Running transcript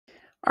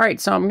All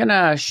right, so I'm going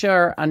to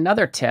share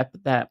another tip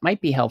that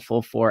might be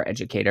helpful for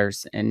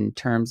educators in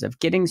terms of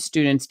getting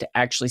students to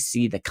actually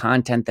see the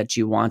content that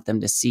you want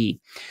them to see.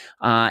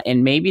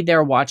 And maybe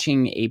they're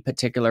watching a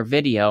particular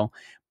video,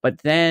 but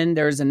then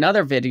there's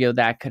another video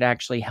that could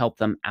actually help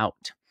them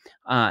out.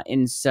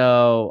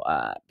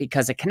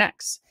 Because it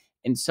connects.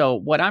 And so,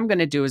 what I'm going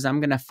to do is I'm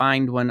going to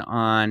find one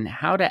on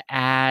how to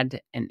add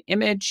an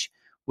image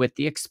with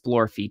the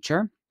Explore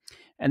feature.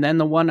 And then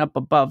the one up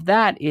above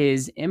that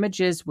is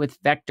images with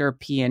vector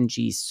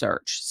PNG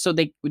search. So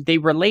they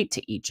relate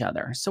to each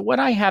other. So what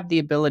I have the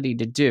ability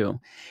to do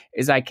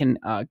is I can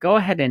go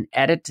ahead and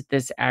edit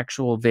this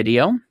actual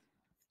video.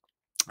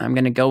 I'm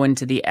going to go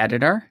into the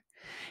editor,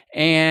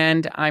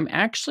 and I'm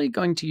actually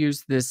going to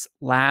use this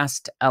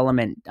last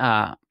element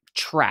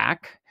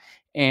track,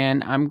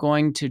 and I'm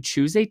going to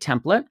choose a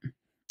template.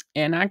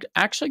 And I'm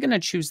actually going to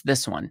choose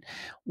this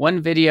one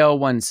video,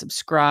 one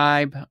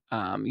subscribe.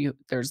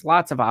 There's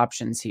lots of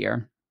options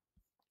here.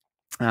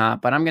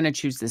 But I'm going to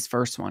choose this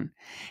first one.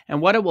 And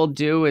what it will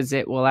do is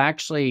it will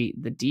actually,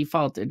 the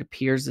default, it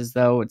appears as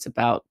though it's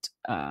about,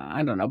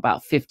 I don't know,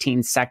 about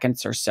 15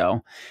 seconds or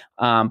so.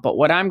 But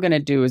what I'm going to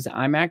do is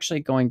I'm actually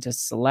going to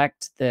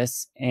select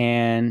this,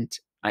 and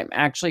I'm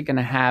actually going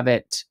to have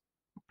it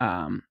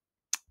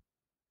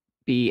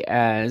be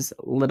as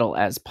little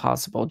as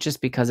possible, just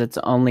because it's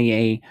only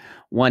a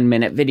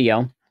 1-minute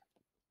video.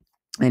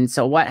 And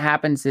so what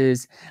happens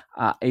is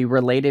a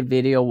related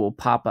video will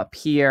pop up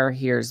here.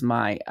 Here's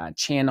my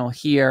channel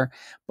here.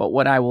 But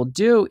what I will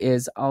do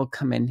is I'll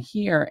come in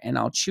here and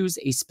I'll choose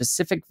a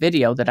specific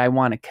video that I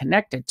want to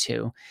connect it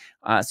to.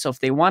 So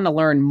if they want to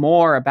learn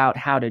more about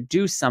how to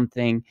do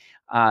something,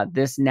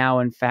 this now,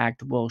 in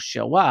fact, will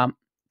show up.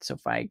 So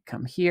if I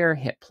come here,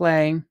 hit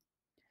play.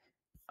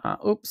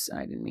 Oops,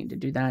 I didn't mean to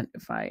do that.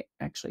 If I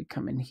actually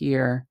come in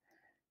here,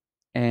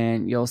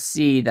 and you'll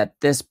see that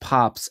this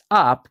pops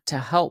up to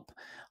help.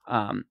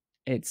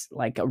 It's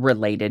like a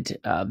related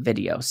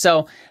video.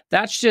 So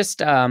that's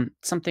just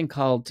something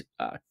called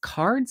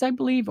cards, I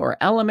believe, or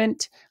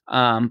element.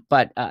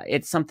 But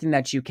it's something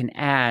that you can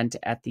add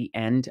at the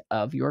end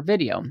of your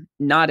video.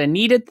 Not a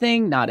needed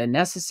thing, not a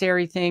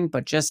necessary thing,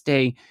 but just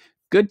a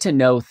good to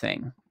know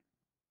thing.